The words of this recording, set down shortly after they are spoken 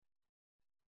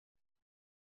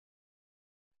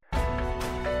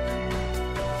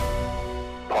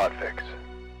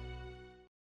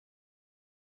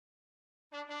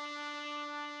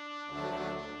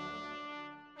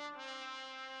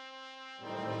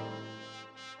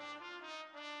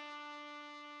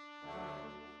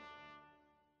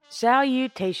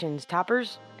Salutations,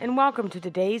 toppers, and welcome to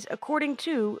today's According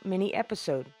To mini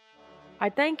episode.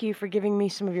 I thank you for giving me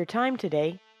some of your time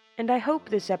today, and I hope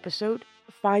this episode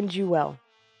finds you well.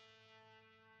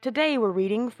 Today we're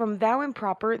reading from Thou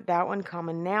Improper, Thou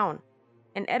Uncommon Noun,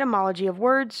 an etymology of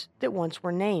words that once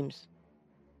were names.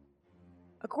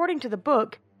 According to the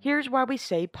book, here's why we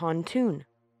say pontoon.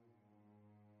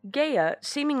 Gaia,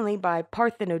 seemingly by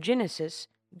parthenogenesis,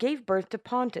 gave birth to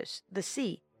Pontus, the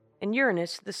sea, and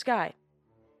Uranus, the sky.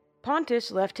 Pontus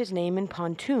left his name in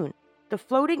pontoon, the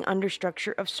floating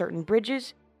understructure of certain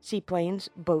bridges,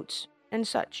 seaplanes, boats, and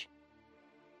such.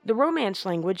 The Romance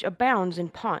language abounds in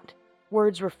pont,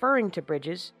 words referring to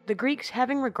bridges, the Greeks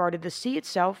having regarded the sea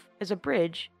itself as a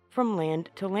bridge from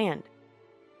land to land.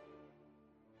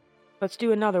 Let's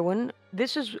do another one.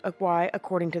 This is why,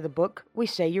 according to the book, we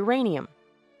say uranium.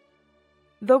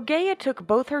 Though Gaia took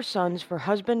both her sons for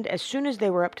husband as soon as they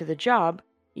were up to the job,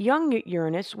 young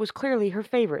Uranus was clearly her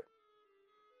favorite.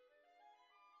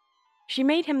 She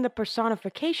made him the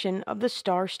personification of the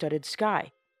star-studded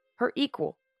sky, her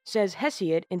equal, says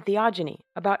Hesiod in Theogony,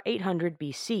 about 800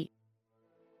 BC.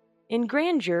 In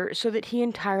grandeur, so that he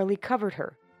entirely covered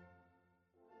her.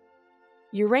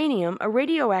 Uranium, a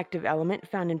radioactive element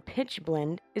found in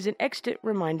pitchblende, is an extant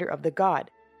reminder of the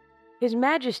god. His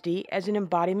majesty as an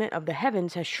embodiment of the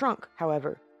heavens has shrunk,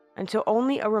 however, until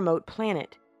only a remote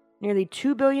planet, nearly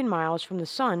 2 billion miles from the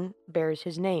sun, bears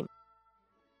his name.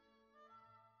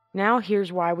 Now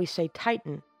here's why we say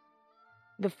Titan.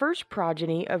 The first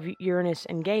progeny of Uranus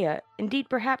and Gaia, indeed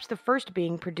perhaps the first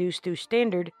being produced through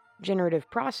standard generative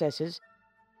processes,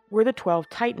 were the 12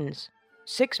 Titans,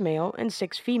 6 male and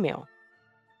 6 female.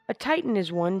 A Titan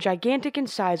is one gigantic in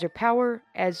size or power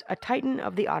as a Titan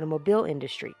of the automobile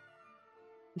industry.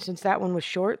 And since that one was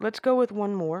short, let's go with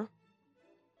one more.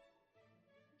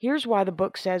 Here's why the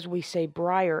book says we say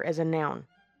briar as a noun.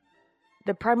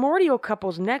 The primordial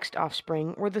couple's next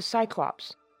offspring were the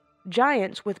Cyclops,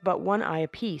 giants with but one eye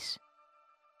apiece.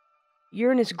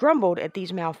 Uranus grumbled at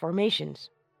these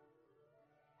malformations.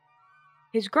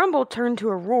 His grumble turned to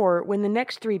a roar when the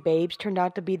next 3 babes turned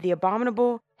out to be the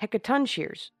abominable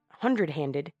Hecatoncheires,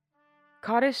 100-handed,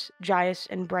 Cottus, Gyas,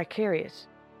 and Bricarius.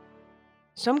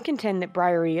 Some contend that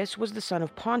Briareus was the son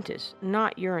of Pontus,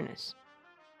 not Uranus.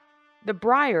 The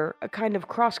briar, a kind of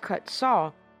cross-cut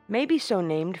saw, may be so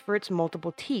named for its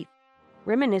multiple teeth,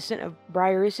 reminiscent of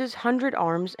Briareus's 100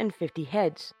 arms and 50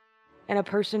 heads, and a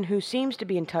person who seems to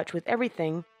be in touch with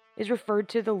everything is referred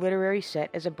to the literary set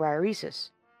as a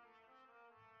Briaresis.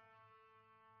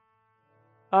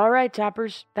 Alright,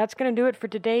 toppers, that's going to do it for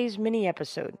today's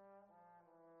mini-episode.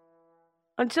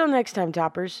 Until next time,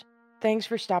 toppers, thanks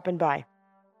for stopping by.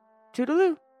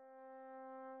 Toodaloo!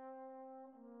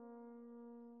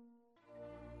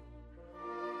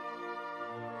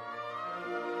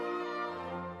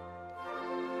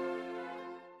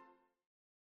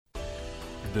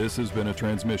 This has been a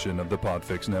transmission of the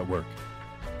Podfix Network.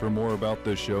 For more about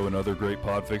this show and other great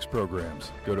Podfix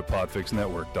programs, go to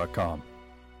podfixnetwork.com.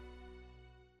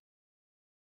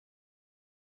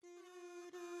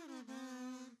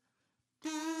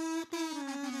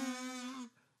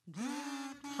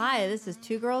 Hi, this is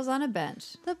Two Girls on a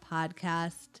Bench. The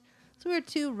podcast. So we're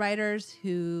 2 writers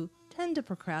who tend to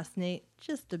procrastinate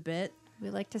just a bit. We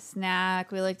like to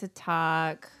snack. We like to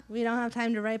talk. We don't have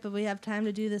time to write, but we have time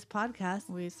to do this podcast.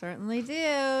 We certainly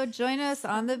do. Join us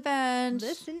on the bench.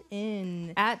 Listen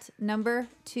in. At number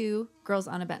 2 Girls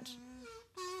on a Bench.